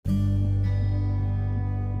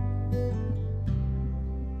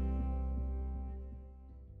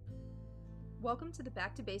Welcome to the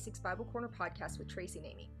Back to Basics Bible Corner podcast with Tracy and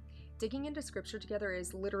Amy. Digging into scripture together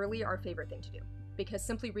is literally our favorite thing to do, because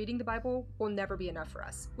simply reading the Bible will never be enough for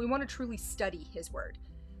us. We want to truly study His Word.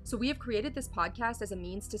 So we have created this podcast as a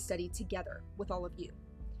means to study together with all of you.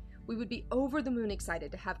 We would be over the moon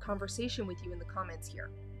excited to have conversation with you in the comments here.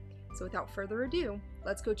 So without further ado,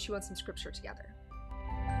 let's go chew on some scripture together.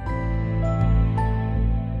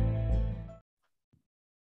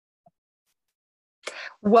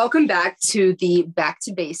 Welcome back to the Back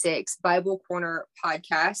to Basics Bible Corner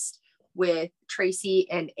podcast with Tracy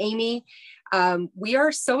and Amy. We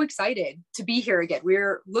are so excited to be here again.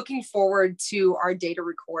 We're looking forward to our day to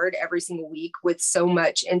record every single week with so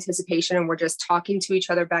much anticipation, and we're just talking to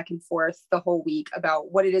each other back and forth the whole week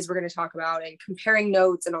about what it is we're going to talk about and comparing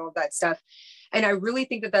notes and all of that stuff. And I really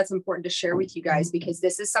think that that's important to share with you guys, because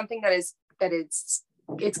this is something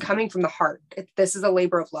it's coming from the heart. This is a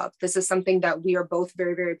labor of love. This is something that we are both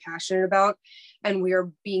very, very passionate about. And we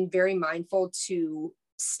are being very mindful to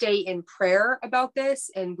stay in prayer about this.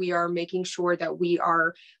 And we are making sure that we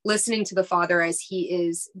are listening to the Father as He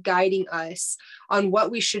is guiding us on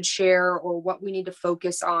what we should share or what we need to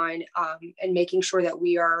focus on, and making sure that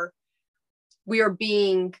we are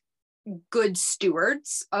being good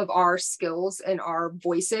stewards of our skills and our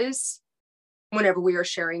voices whenever we are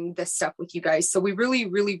sharing this stuff with you guys. So we really,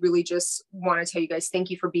 really, really just want to tell you guys, thank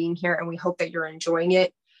you for being here. And we hope that you're enjoying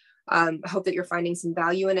it. I hope that you're finding some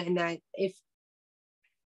value in it. And that if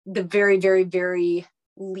the very, very, very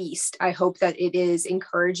least, I hope that it is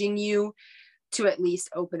encouraging you to at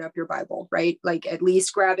least open up your Bible, right? Like at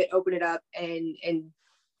least grab it, open it up and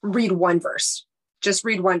read one verse. Just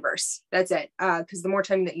read one verse. That's it. Because the more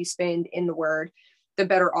time that you spend in the Word, the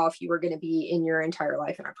better off you are going to be in your entire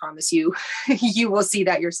life. And I promise you, you will see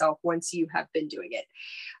that yourself once you have been doing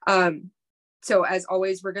it. So as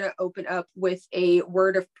always, we're going to open up with a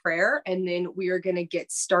word of prayer, and then we are going to get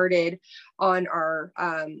started on our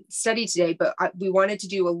study today. But we wanted to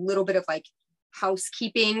do a little bit of like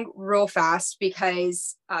housekeeping real fast,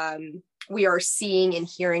 because we are seeing and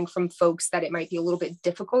hearing from folks that it might be a little bit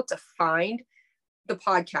difficult to find the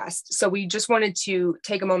podcast. So we just wanted to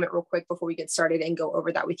take a moment real quick before we get started and go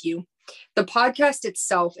over that with you. The podcast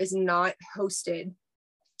itself is not hosted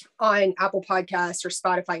on Apple Podcasts or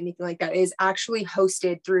Spotify, anything like that. It is actually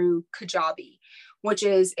hosted through Kajabi, which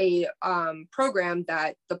is a program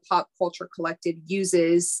that the Pop Culture Collective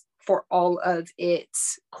uses for all of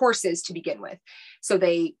its courses to begin with. So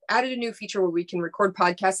they added a new feature where we can record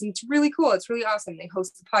podcasts, and it's really cool. It's really awesome. They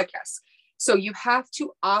host the podcasts. So you have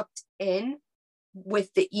to opt in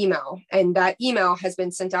with the email, and that email has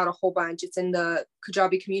been sent out a whole bunch. It's in the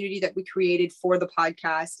Kajabi community that we created for the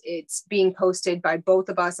podcast. It's being posted by both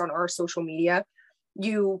of us on our social media.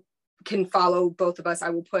 You can follow both of us. I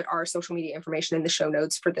will put our social media information in the show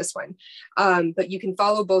notes for this one. But you can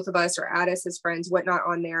follow both of us or add us as friends, whatnot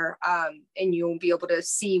on there. And you'll be able to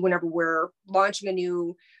see whenever we're launching a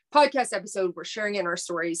new podcast episode, we're sharing it in our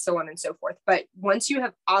stories, so on and so forth. But once you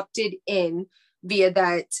have opted in via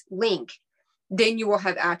that link, then you will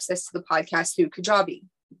have access to the podcast through Kajabi.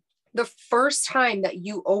 The first time that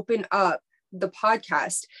you open up the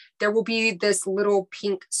podcast, there will be this little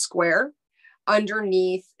pink square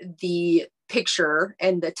underneath the picture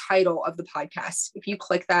and the title of the podcast. If you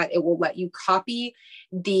click that, it will let you copy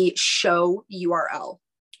the show URL.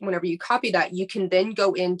 Whenever you copy that, you can then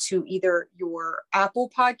go into either your Apple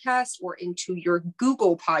podcast or into your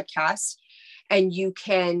Google podcast, and you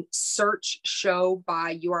can search show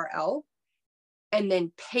by URL, and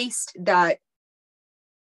then paste that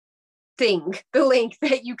thing, the link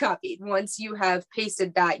that you copied. Once you have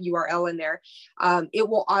pasted that URL in there, it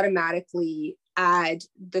will automatically add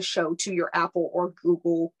the show to your Apple or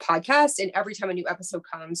Google podcast. And every time a new episode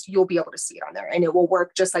comes, you'll be able to see it on there. And it will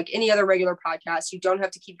work just like any other regular podcast. You don't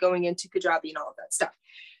have to keep going into Kajabi and all of that stuff.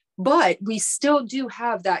 But we still do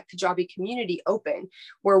have that Kajabi community open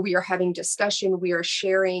where we are having discussion. We are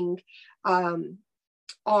sharing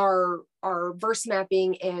our verse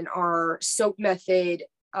mapping and our SOAP method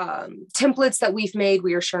templates that we've made.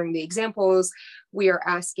 We are sharing the examples. We are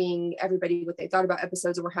asking everybody what they thought about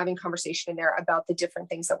episodes, and we're having conversation in there about the different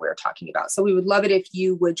things that we're talking about. So we would love it if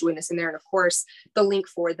you would join us in there. And of course, the link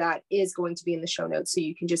for that is going to be in the show notes. So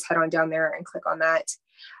you can just head on down there and click on that.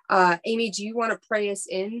 Amy, do you want to pray us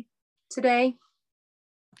in today?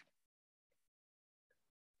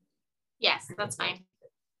 Yes, that's fine.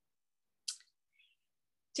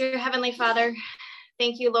 Dear Heavenly Father,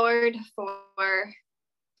 thank you, Lord, for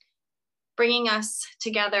bringing us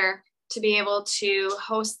together to be able to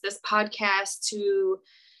host this podcast, to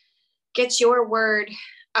get your word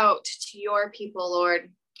out to your people,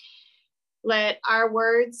 Lord. Let our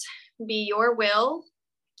words be your will,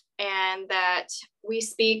 and that we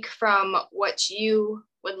speak from what you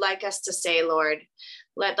would like us to say, Lord.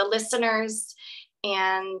 Let the listeners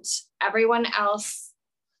and everyone else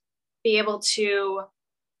be able to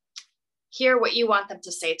hear what you want them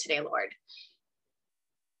to say today, Lord.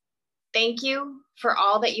 Thank you for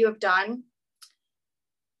all that you have done.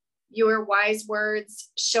 Your wise words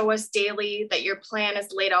show us daily that your plan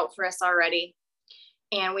is laid out for us already.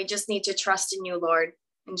 And we just need to trust in you, Lord.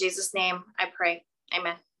 In Jesus' name, I pray.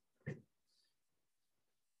 Amen.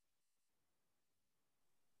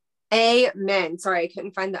 Amen. Sorry, I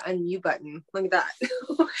couldn't find the unmute button. Look at that.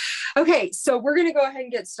 Okay, so we're going to go ahead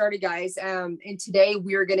and get started, guys. And today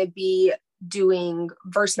we're going to be doing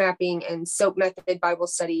verse mapping and SOAP method Bible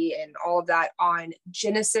study and all of that on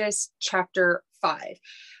Genesis chapter 5.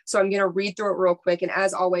 So I'm going to read through it real quick. And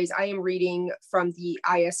as always, I am reading from the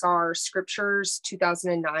ISR Scriptures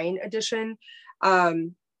 2009 edition.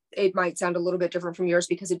 It might sound a little bit different from yours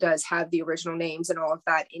because it does have the original names and all of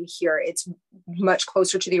that in here. It's much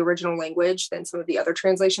closer to the original language than some of the other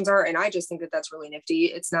translations are. And I just think that that's really nifty.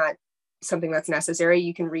 It's not something that's necessary.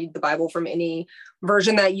 You can read the Bible from any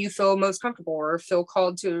version that you feel most comfortable or feel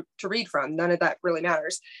called to read from. None of that really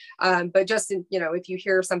matters. But just, if you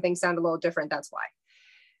hear something sound a little different, that's why.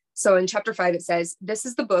 So in chapter 5, it says, "This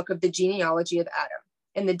is the book of the genealogy of Adam.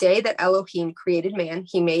 In the day that Elohim created man,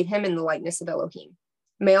 he made him in the likeness of Elohim.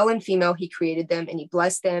 Male and female, he created them, and he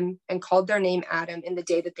blessed them and called their name Adam in the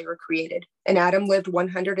day that they were created. And Adam lived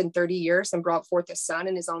 130 years and brought forth a son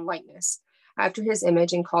in his own likeness, after his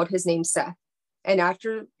image, and called his name Seth. And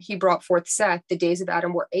after he brought forth Seth, the days of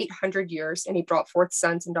Adam were 800 years, and he brought forth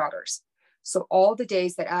sons and daughters. So all the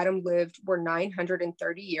days that Adam lived were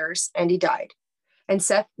 930 years, and he died. And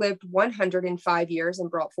Seth lived 105 years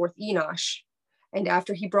and brought forth Enosh. And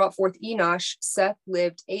after he brought forth Enosh, Seth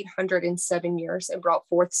lived 807 years and brought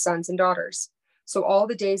forth sons and daughters. So all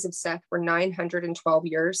the days of Seth were 912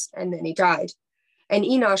 years, and then he died. And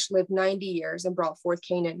Enosh lived 90 years and brought forth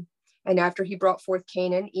Canaan. And after he brought forth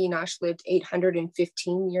Canaan, Enosh lived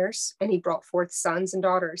 815 years, and he brought forth sons and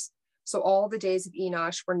daughters. So all the days of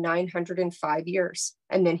Enosh were 905 years,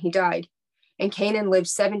 and then he died. And Canaan lived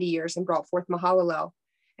 70 years and brought forth Mahalalel.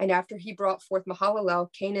 And after he brought forth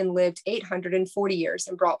Mahalalel, Canaan lived 840 years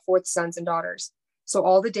and brought forth sons and daughters. So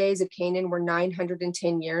all the days of Canaan were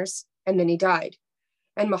 910 years, and then he died.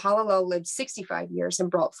 And Mahalalel lived 65 years and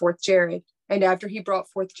brought forth Jared. And after he brought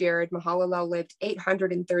forth Jared, Mahalalel lived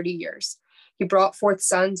 830 years. He brought forth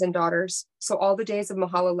sons and daughters. So all the days of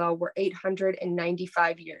Mahalalel were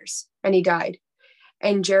 895 years, and he died.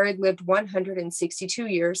 And Jared lived 162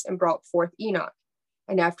 years and brought forth Enoch.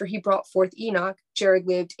 And after he brought forth Enoch, Jared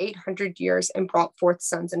lived 800 years and brought forth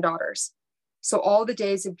sons and daughters. So all the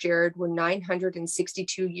days of Jared were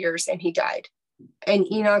 962 years, and he died.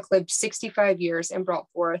 And Enoch lived 65 years and brought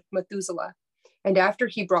forth Methuselah. And after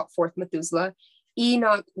he brought forth Methuselah,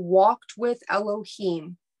 Enoch walked with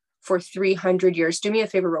Elohim for 300 years. Do me a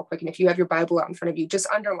favor real quick, and if you have your Bible out in front of you, just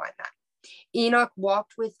underline that. Enoch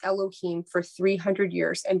walked with Elohim for 300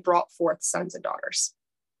 years and brought forth sons and daughters.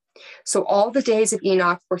 So all the days of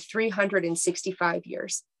Enoch were 365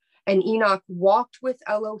 years. And Enoch walked with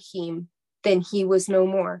Elohim, then he was no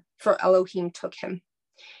more, for Elohim took him.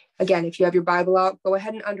 Again, if you have your Bible out, go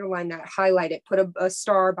ahead and underline that, highlight it, put a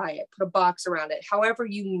star by it, put a box around it, however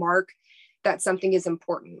you mark that something is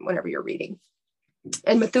important whenever you're reading.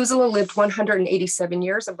 And Methuselah lived 187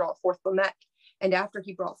 years and brought forth Lamech. And after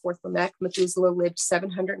he brought forth Lamech, Methuselah lived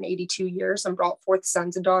 782 years and brought forth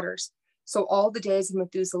sons and daughters. So all the days of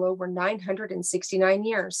Methuselah were 969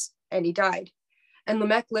 years, and he died. And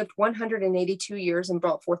Lamech lived 182 years and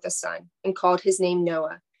brought forth a son, and called his name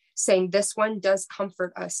Noah, saying, "This one does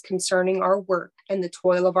comfort us concerning our work and the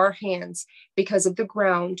toil of our hands, because of the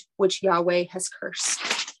ground which Yahweh has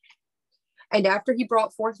cursed." And after he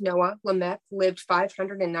brought forth Noah, Lamech lived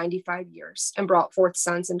 595 years and brought forth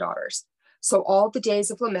sons and daughters. So all the days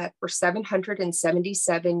of Lamech were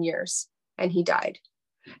 777 years, and he died.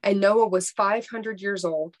 And Noah was 500 years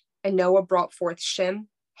old, and Noah brought forth Shem,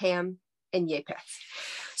 Ham, and Japheth.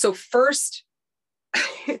 So first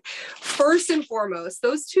and foremost,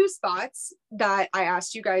 those two spots that I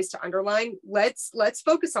asked you guys to underline, let's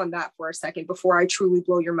focus on that for a second before I truly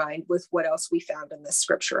blow your mind with what else we found in this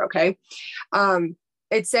scripture, okay?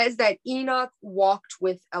 It says that Enoch walked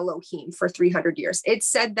with Elohim for 300 years. It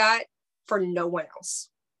said that for no one else.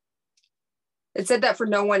 It said that for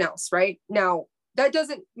no one else, right? Now, that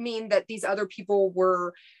doesn't mean that these other people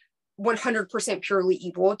were 100% purely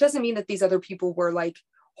evil. It doesn't mean that these other people were like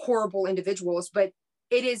horrible individuals, but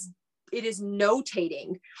it is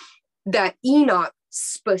notating that Enoch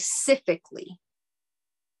specifically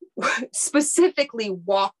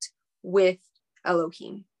walked with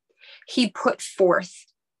Elohim. He put forth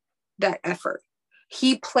that effort.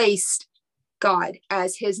 He placed God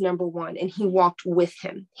as his number one, and he walked with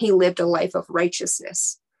him. He lived a life of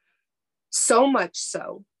righteousness. So much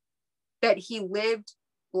so that he lived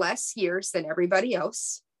less years than everybody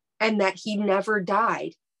else, and that he never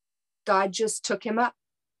died. God just took him up.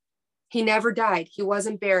 He never died. He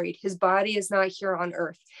wasn't buried. His body is not here on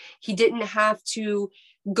earth. He didn't have to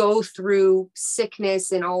go through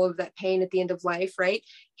sickness and all of that pain at the end of life, right?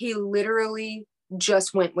 He literally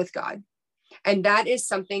just went with God. And that is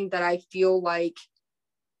something that I feel like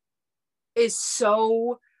is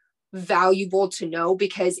so valuable to know,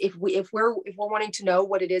 because if we're wanting to know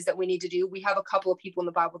what it is that we need to do, we have a couple of people in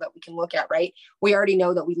the Bible that we can look at, right? We already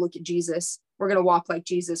know that we look at Jesus. We're going to walk like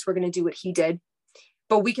Jesus. We're going to do what he did.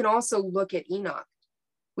 But we can also look at Enoch.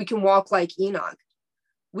 We can walk like Enoch.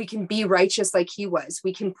 We can be righteous like he was.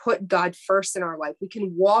 We can put God first in our life. We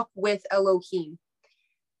can walk with Elohim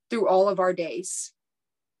through all of our days,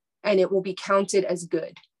 and it will be counted as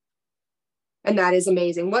good. And that is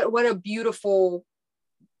amazing. What a beautiful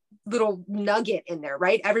little nugget in there,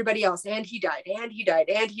 right? Everybody else, and he died, and he died,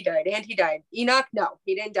 and he died, and he died. Enoch, no,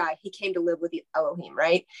 he didn't die. He came to live with Elohim,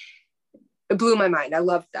 right? It blew my mind. I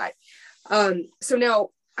loved that. So now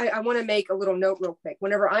I want to make a little note real quick.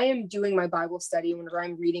 Whenever I am doing my Bible study, whenever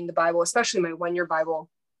I'm reading the Bible, especially my one-year Bible,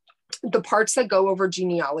 the parts that go over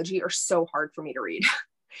genealogy are so hard for me to read.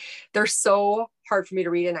 They're so hard for me to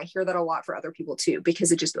read. And I hear that a lot for other people too,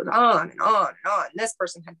 because it just goes on and on and on. This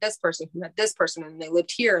person had this person who had this person, and they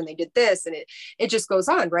lived here and they did this. And it just goes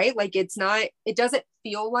on, right? Like it doesn't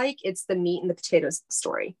feel like it's the meat and the potatoes of the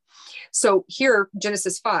story. So here,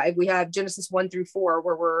 Genesis 5, we have Genesis 1-4,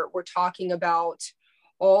 where we're talking about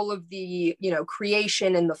all of the,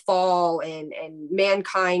 creation and the fall and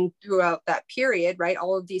mankind throughout that period, right?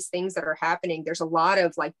 All of these things that are happening. There's a lot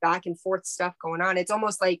of like back and forth stuff going on. It's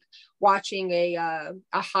almost like watching a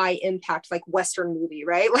high impact, like Western movie,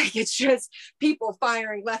 right? Like it's just people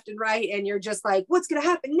firing left and right. And you're just like, what's going to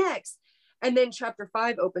happen next? And then chapter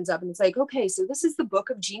 5 opens up and it's like, okay, so this is the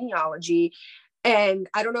book of genealogy. And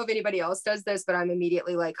I don't know if anybody else does this, but I'm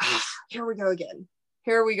immediately like, here we go again.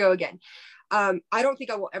 Here we go again. I don't think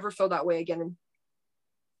I will ever feel that way again,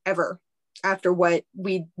 ever, after what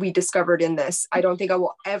we discovered in this. I don't think I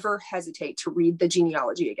will ever hesitate to read the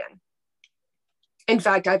genealogy again. In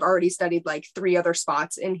fact, I've already studied like 3 other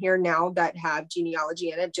spots in here now that have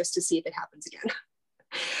genealogy in it, just to see if it happens again.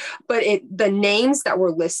 But the names that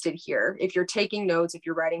were listed here, if you're taking notes, if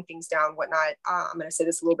you're writing things down, whatnot, I'm going to say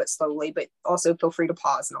this a little bit slowly, but also feel free to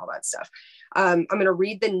pause and all that stuff. I'm going to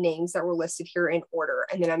read the names that were listed here in order,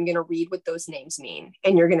 and then I'm going to read what those names mean.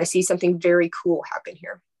 And you're going to see something very cool happen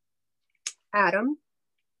here. Adam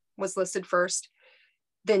was listed first,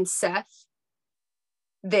 then Seth,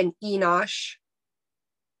 then Enosh,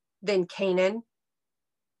 then Canaan,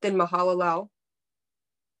 then Mahalalel,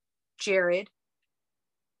 Jared,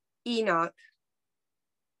 Enoch,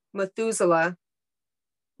 Methuselah,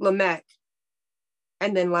 Lamech,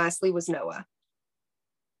 and then lastly was Noah.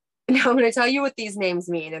 Now I'm going to tell you what these names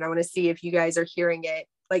mean, and I want to see if you guys are hearing it.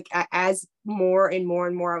 Like as more and more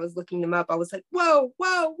and more I was looking them up, I was like, whoa,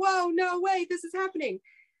 no way, this is happening.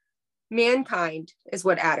 Mankind is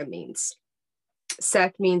what Adam means.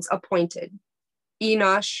 Seth means appointed.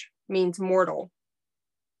 Enosh means mortal.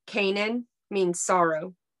 Canaan means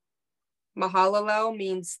sorrow. Mahalalel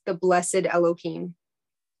means the blessed Elohim.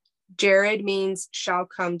 Jared means shall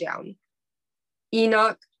come down.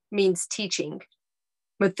 Enoch means teaching.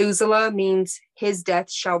 Methuselah means his death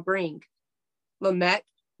shall bring. Lamech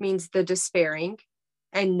means the despairing.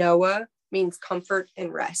 And Noah means comfort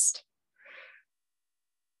and rest.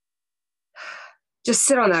 Just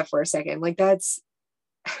sit on that for a second. Like that's,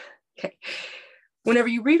 okay. Whenever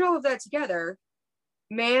you read all of that together,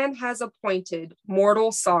 man has appointed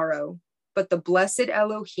mortal sorrow, but the blessed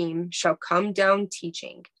Elohim shall come down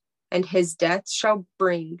teaching, and his death shall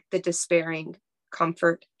bring the despairing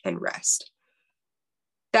comfort and rest.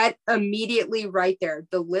 That immediately right there,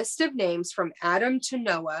 the list of names from Adam to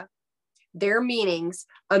Noah, their meanings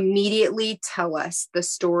immediately tell us the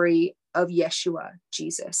story of Yeshua,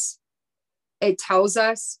 Jesus. It tells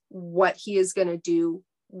us what he is going to do,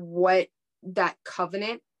 what that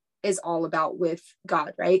covenant is all about with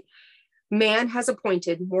God, right? Man has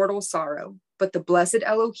appointed mortal sorrow, but the blessed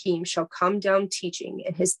Elohim shall come down teaching,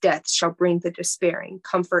 and his death shall bring the despairing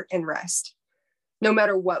comfort and rest. No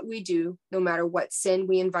matter what we do, no matter what sin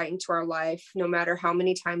we invite into our life, no matter how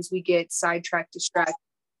many times we get sidetracked, distracted.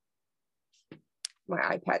 My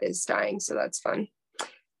iPad is dying, so that's fun.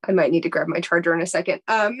 I might need to grab my charger in a second.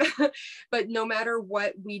 But no matter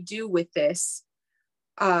what we do with this,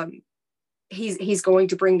 he's going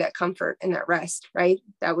to bring that comfort and that rest, right?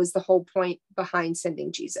 That was the whole point behind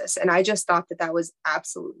sending Jesus. And I just thought that that was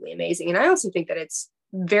absolutely amazing. And I also think that it's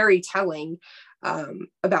very telling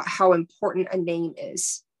about how important a name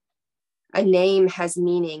is. A name has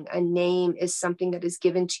meaning. A name is something that is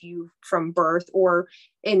given to you from birth, or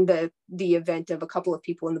in the event of a couple of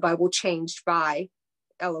people in the Bible, changed by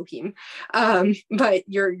Elohim. But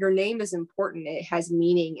your name is important. It has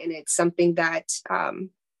meaning, and it's something that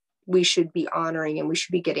we should be honoring and we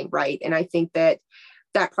should be getting right. And I think that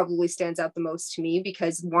probably stands out the most to me,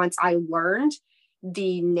 because once I learned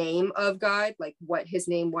the name of God, like what his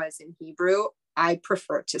name was in Hebrew, I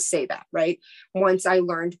prefer to say that, right? Once I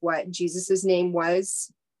learned what Jesus's name was,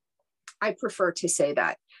 I prefer to say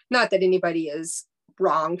that. Not that anybody is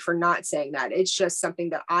wrong for not saying that. It's just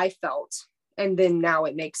something that I felt. And then now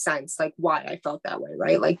it makes sense, like why I felt that way,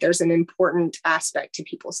 right? Like there's an important aspect to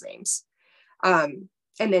people's names.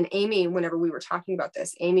 And then Amy, whenever we were talking about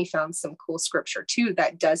this, Amy found some cool scripture too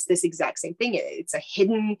that does this exact same thing. It's a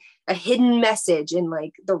hidden message in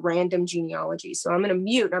like the random genealogy. So I'm going to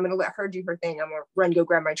mute and I'm going to let her do her thing. I'm going to go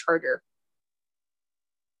grab my charger.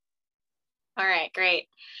 All right, great.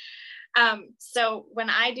 So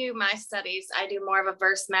when I do my studies, I do more of a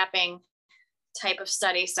verse mapping type of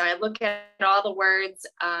study. So I look at all the words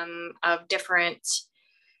of different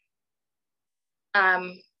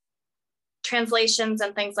translations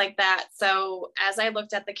and things like that. So as I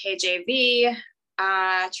looked at the KJV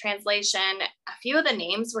translation, a few of the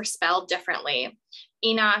names were spelled differently.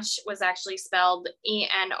 Enosh was actually spelled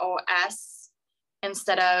E-N-O-S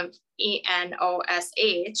instead of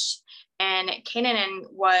E-N-O-S-H. And Canaan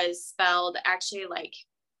was spelled actually like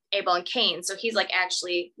Abel and Cain. So he's like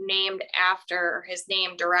actually named after, his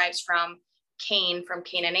name derives from Cain, from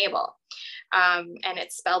Cain and Abel. And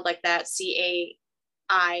it's spelled like that, C-A-I-N-A-N.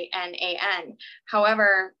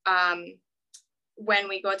 However, when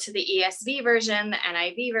we go to the ESV version, the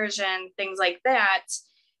NIV version, things like that,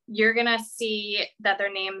 you're going to see that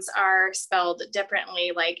their names are spelled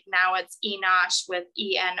differently. Like now it's Enosh with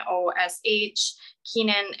E-N-O-S-H.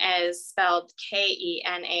 Kenan is spelled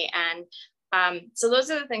K-E-N-A-N. So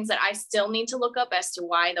those are the things that I still need to look up as to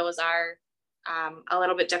why those are a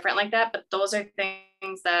little bit different like that. But those are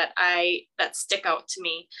things that stick out to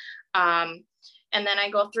me. And then I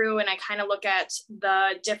go through and I kind of look at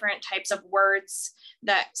the different types of words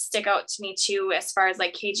that stick out to me too, as far as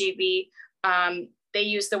like KJV. They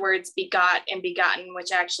use the words begot and begotten,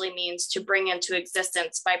 which actually means to bring into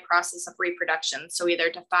existence by process of reproduction. So either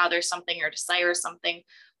to father something or to sire something.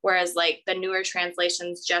 Whereas like the newer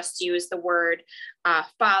translations just use the word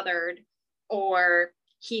fathered, or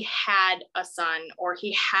he had a son, or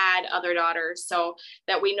he had other daughters. So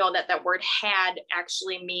that we know that that word had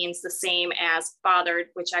actually means the same as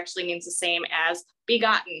fathered, which actually means the same as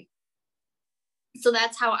begotten. So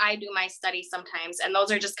that's how I do my study sometimes. And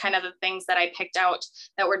those are just kind of the things that I picked out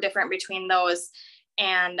that were different between those.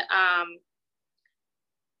 And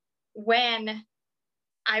when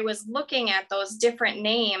I was looking at those different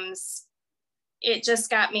names, it just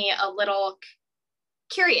got me a little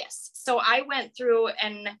curious. So I went through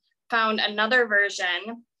and found another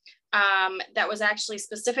version that was actually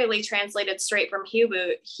specifically translated straight from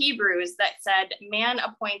Hebrews that said, man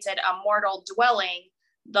appointed a mortal dwelling,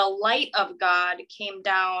 the light of God came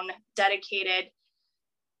down, dedicated.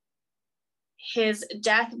 His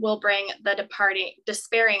death will bring the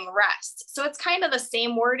despairing rest. So it's kind of the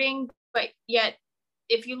same wording, but yet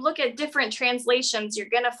if you look at different translations, you're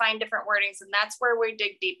going to find different wordings, and that's where we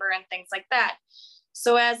dig deeper and things like that.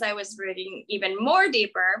 So as I was reading even more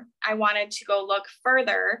deeper, I wanted to go look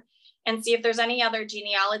further and see if there's any other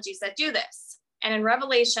genealogies that do this. And in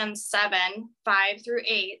Revelation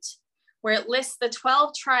 7:5-8, where it lists the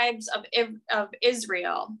 12 tribes of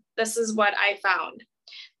Israel, this is what I found.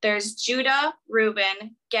 There's Judah,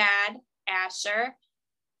 Reuben, Gad, Asher,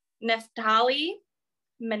 Naphtali,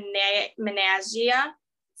 Manasseh,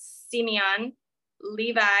 Simeon,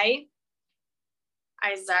 Levi,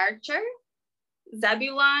 Issachar,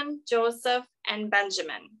 Zebulun, Joseph, and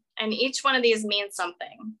Benjamin. And each one of these means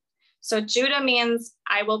something. So Judah means,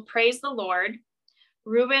 I will praise the Lord.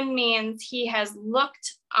 Reuben means, he has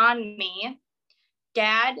looked on me.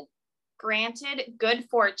 Gad, granted good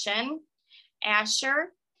fortune.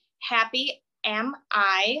 Asher, happy am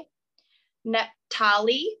I.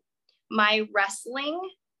 Naphtali, my wrestling.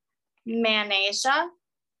 Manasseh,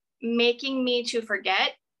 making me to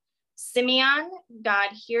forget. Simeon, God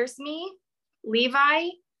hears me. Levi,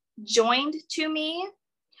 joined to me.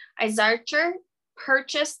 Issachar,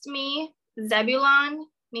 purchased me. Zebulun,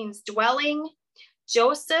 means dwelling.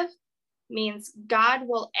 Joseph means God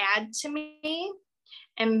will add to me.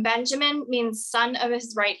 And Benjamin means son of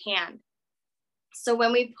his right hand. So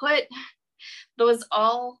when we put those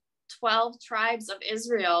all 12 tribes of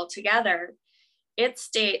Israel together, it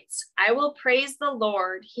states, I will praise the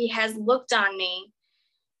Lord. He has looked on me,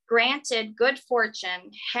 granted good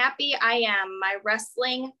fortune. Happy I am, my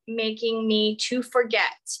wrestling making me to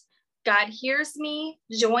forget. God hears me,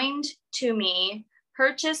 joined to me,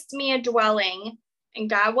 purchased me a dwelling, and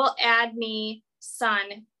God will add me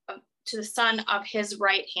to the son of his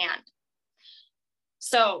right hand.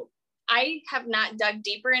 So I have not dug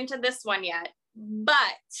deeper into this one yet, but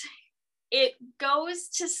it goes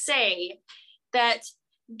to say that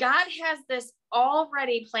God has this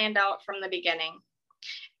already planned out from the beginning.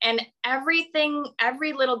 And everything,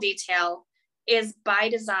 every little detail is by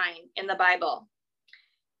design in the Bible.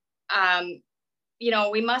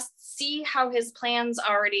 We must see how his plans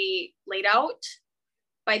already laid out.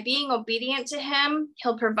 By being obedient to him,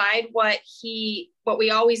 he'll provide what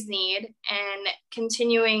we always need, and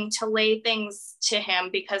continuing to lay things to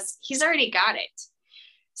him because he's already got it.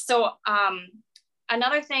 So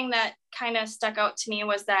another thing that kind of stuck out to me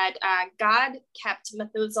was that God kept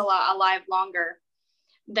Methuselah alive longer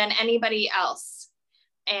than anybody else.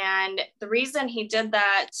 And the reason he did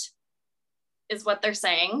that is what they're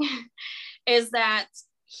saying, is that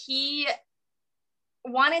he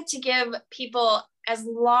wanted to give people as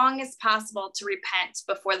long as possible to repent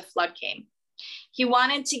before the flood came. He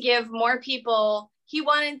wanted to give more people, he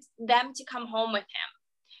wanted them to come home with him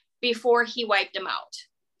before he wiped them out.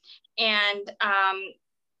 And,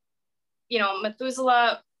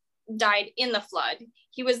 Methuselah died in the flood.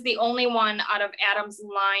 He was the only one out of Adam's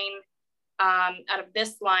line, out of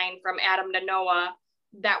this line from Adam to Noah,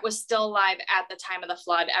 that was still alive at the time of the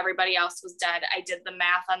flood. Everybody else was dead. I did the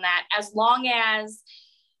math on that. As long as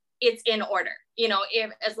it's in order,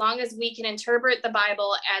 as long as we can interpret the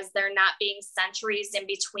Bible as there not being centuries in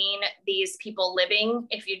between these people living,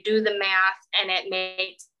 if you do the math and it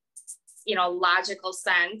makes, logical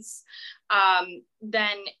sense,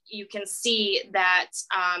 then you can see that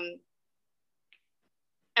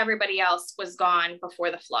everybody else was gone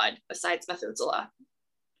before the flood besides Methuselah.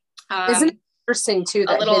 Isn't it interesting too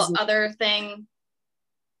that other thing?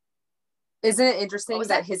 Isn't it interesting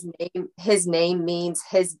that his name means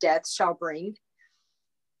his death shall bring,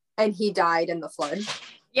 and he died in the flood?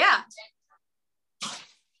 Yeah.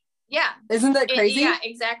 Isn't that crazy? Yeah,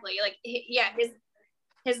 exactly.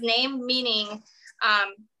 His name meaning,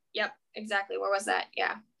 yep, exactly. Where was that?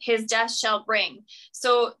 Yeah, his death shall bring.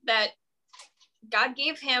 So that God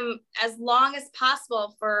gave him as long as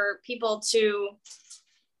possible for people to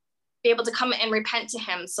be able to come and repent to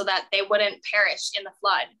him so that they wouldn't perish in the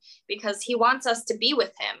flood, because he wants us to be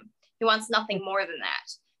with him. He wants nothing more than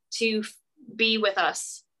that, to be with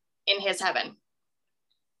us in his heaven.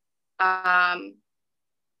 Let's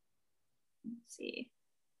see.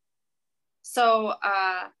 So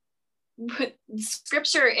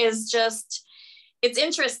scripture is just, it's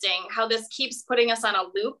interesting how this keeps putting us on a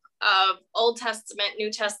loop of Old Testament,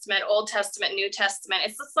 New Testament, Old Testament, New Testament.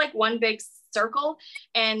 It's just like one big circle,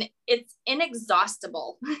 and it's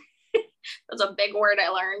inexhaustible. That's a big word I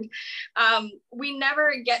learned. We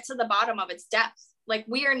never get to the bottom of its depth. Like,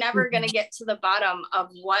 we are never going to get to the bottom of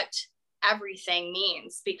what everything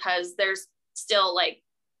means, because there's still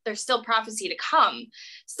prophecy to come.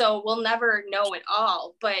 So we'll never know it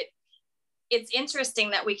all, but it's interesting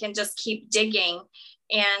that we can just keep digging.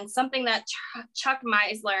 And something that Chuck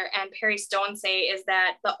Meisler and Perry Stone say is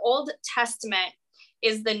that the Old Testament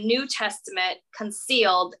is the New Testament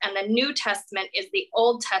concealed, and the New Testament is the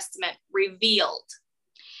Old Testament revealed.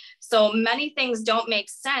 So many things don't make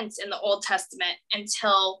sense in the Old Testament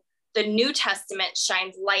until the New Testament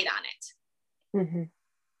shines light on it. Mm-hmm.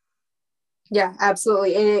 Yeah,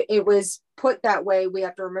 absolutely. And it was put that way. We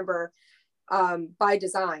have to remember, by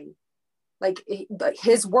design, like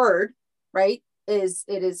his word, right? It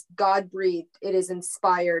is God breathed. It is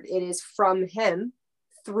inspired. It is from him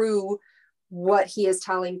through what he is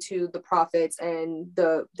telling to the prophets and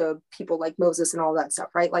the people like Moses and all that stuff,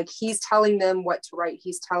 right? Like, he's telling them what to write.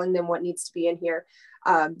 He's telling them what needs to be in here.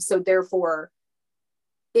 So therefore,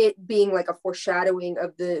 it being like a foreshadowing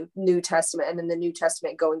of the New Testament, and then the New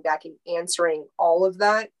Testament going back and answering all of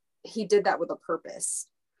that, he did that with a purpose.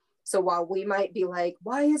 So while we might be like,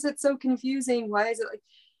 why is it so confusing? Why is it like,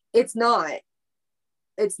 it's not.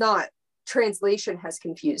 Translation has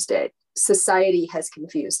confused it. Society has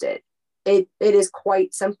confused it. It is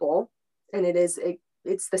quite simple, and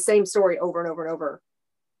it's the same story over and over and over,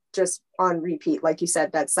 just on repeat. Like you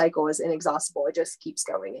said, that cycle is inexhaustible. It just keeps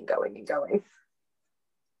going and going and going.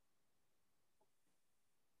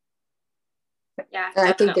 Yeah,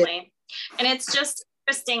 And definitely. And it's just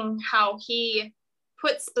interesting how he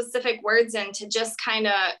put specific words in to just kind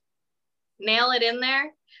of nail it in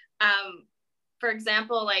there. For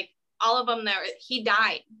example, like all of them there, he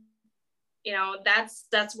died. You know,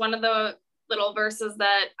 that's one of the little verses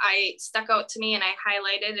that I stuck out to me, and I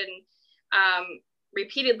highlighted and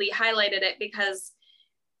repeatedly highlighted it because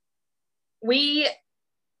he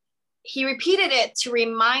repeated it to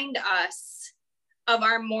remind us of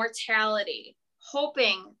our mortality,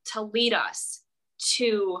 hoping to lead us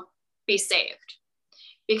to be saved,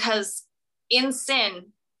 because in sin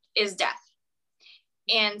is death.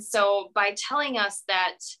 And so by telling us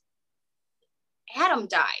that Adam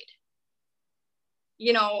died,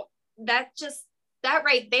 you know, that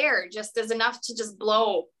right there just is enough to just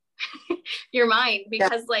blow your mind,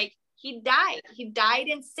 because like he died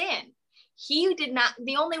in sin. He did not,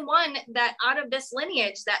 the only one that out of this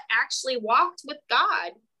lineage that actually walked with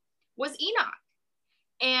God was Enoch.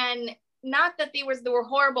 And not that they were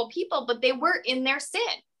horrible people, but they were in their sin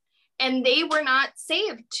and they were not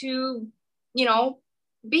saved to, you know,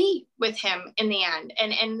 be with him in the end.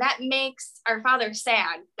 And that makes our Father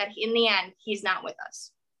sad that in the end, he's not with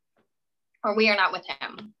us, or we are not with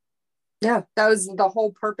him. Yeah, that was the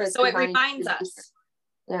whole purpose. So it reminds us.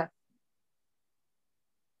 Yeah.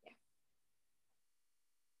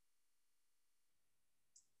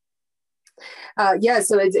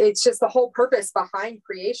 So it's just the whole purpose behind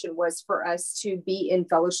creation was for us to be in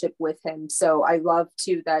fellowship with him. So I love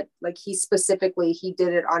too that like he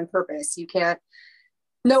did it on purpose.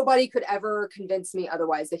 Nobody could ever convince me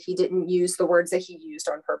otherwise that he didn't use the words that he used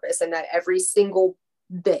on purpose, and that every single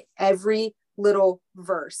bit, every little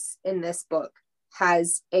verse in this book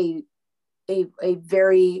has a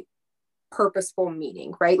very purposeful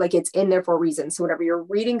meaning, right? Like it's in there for a reason. So whenever you're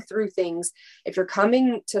reading through things, if you're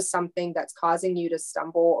coming to something that's causing you to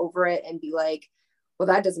stumble over it and be like, well,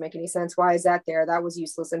 that doesn't make any sense, why is that there, that was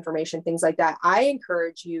useless information, things like that, I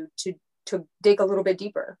encourage you to dig a little bit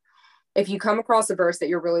deeper. If you come across a verse that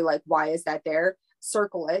you're really like, why is that there,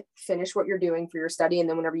 circle it, finish what you're doing for your study, and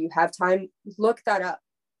then whenever you have time, look that up.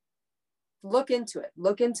 Look into it.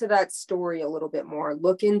 Look into that story a little bit more.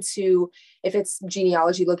 Look into, if it's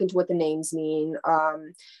genealogy, look into what the names mean.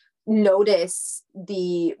 Notice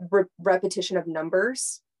the repetition of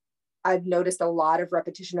numbers. I've noticed a lot of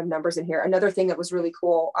repetition of numbers in here. Another thing that was really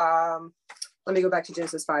cool. Let me go back to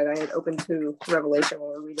Genesis 5. I had opened to Revelation when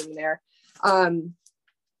we were reading there.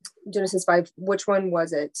 Genesis 5, which one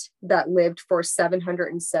was it that lived for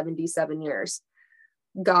 777 years?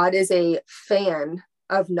 God is a fan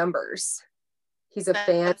of numbers. He's a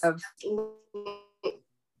fan of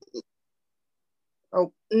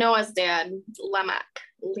Noah's dad, Lamech.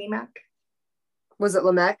 Was it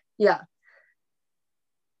Lamech? Yeah.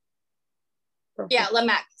 Yeah,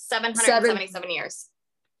 Lamech, 777 years.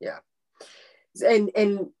 Yeah.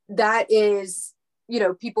 And that is, you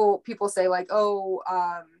know, people say like,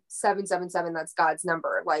 777, that's God's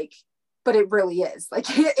number. Like, but it really is, like,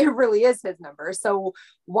 it really is his number. So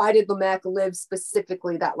why did Lamech live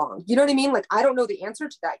specifically that long? You know what I mean? Like, I don't know the answer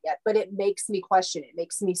to that yet, but it makes me question it. It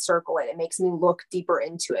makes me circle it. It makes me look deeper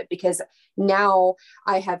into it, because now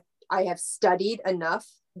I have studied enough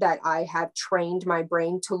that I have trained my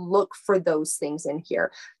brain to look for those things in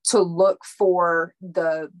here, to look for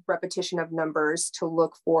the repetition of numbers, to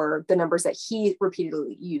look for the numbers that he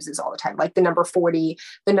repeatedly uses all the time, like the number 40,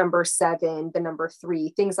 the number 7, the number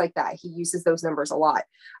 3, things like that. He uses those numbers a lot.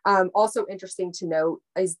 Also interesting to note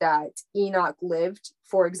is that Enoch lived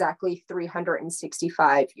for exactly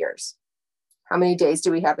 365 years. How many days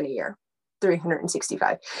do we have in a year?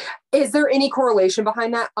 365. Is there any correlation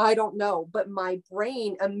behind that? I don't know, but my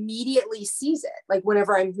brain immediately sees it. Like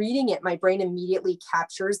whenever I'm reading it, my brain immediately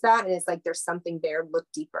captures that, and it's like there's something there, look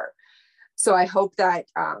deeper. So I hope that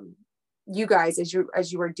you guys,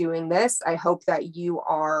 as you are doing this, I hope that you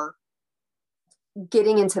are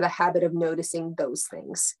getting into the habit of noticing those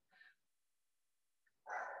things.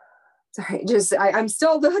 Sorry, I'm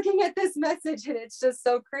still looking at this message, and it's just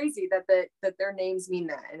so crazy that their names mean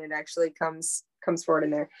that, and it actually comes forward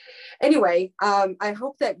in there. Anyway, I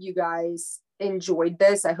hope that you guys enjoyed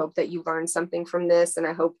this. I hope that you learned something from this, and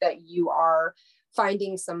I hope that you are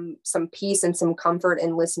finding some peace and some comfort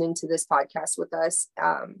in listening to this podcast with us.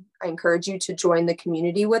 I encourage you to join the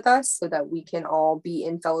community with us so that we can all be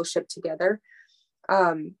in fellowship together.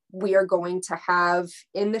 We are going to have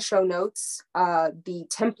in the show notes the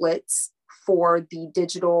templates for the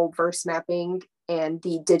digital verse mapping and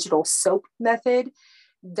the digital SOAP method.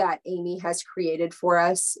 that Amy has created for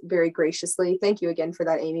us very graciously. Thank you again for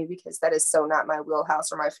that, Amy, because that is so not my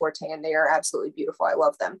wheelhouse or my forte, and they are absolutely beautiful. I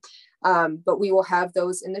love them. But we will have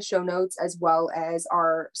those in the show notes, as well as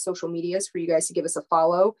our social medias for you guys to give us a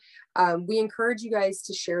follow. We encourage you guys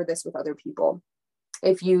to share this with other people.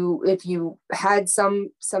 If you had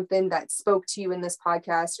something that spoke to you in this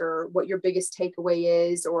podcast, or what your biggest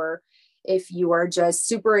takeaway is, or if you are just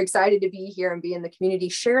super excited to be here and be in the community,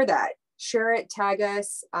 share it, tag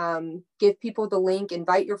us, give people the link,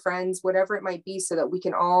 invite your friends, whatever it might be, so that we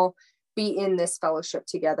can all be in this fellowship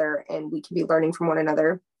together and we can be learning from one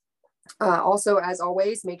another. Also, as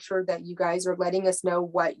always, make sure that you guys are letting us know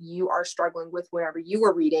what you are struggling with whenever you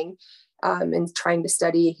are reading and trying to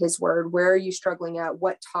study his word. Where are you struggling at?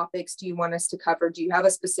 What topics do you want us to cover? Do you have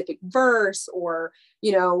a specific verse, or,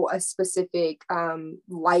 a specific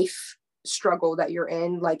life struggle that you're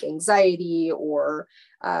in, like anxiety or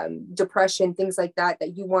depression, things like that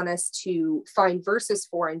you want us to find verses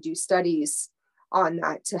for and do studies on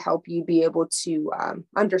that to help you be able to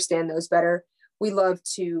understand those better? We love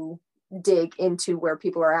to dig into where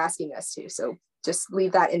people are asking us to. So just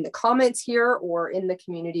leave that in the comments here or in the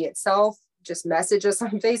community itself. Just message us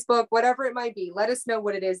on Facebook, whatever it might be. Let us know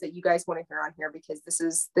what it is that you guys want to hear on here, because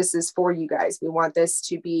this is for you guys. We want this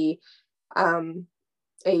to be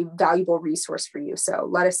a valuable resource for you. So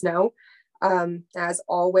let us know. As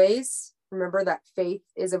always, remember that faith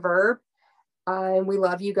is a verb. And we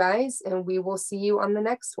love you guys, and we will see you on the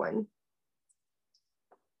next one.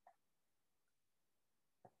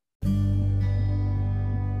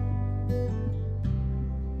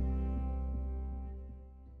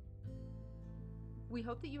 We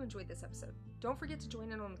hope that you enjoyed this episode. Don't forget to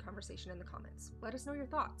join in on the conversation in the comments. Let us know your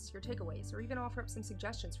thoughts, your takeaways, or even offer up some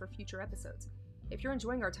suggestions for future episodes. If you're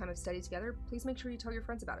enjoying our time of study together, please make sure you tell your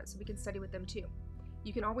friends about it so we can study with them too.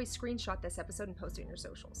 You can always screenshot this episode and post it in your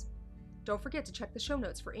socials. Don't forget to check the show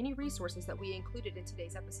notes for any resources that we included in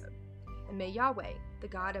today's episode. And may Yahweh, the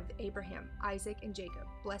God of Abraham, Isaac, and Jacob,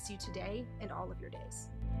 bless you today and all of your days.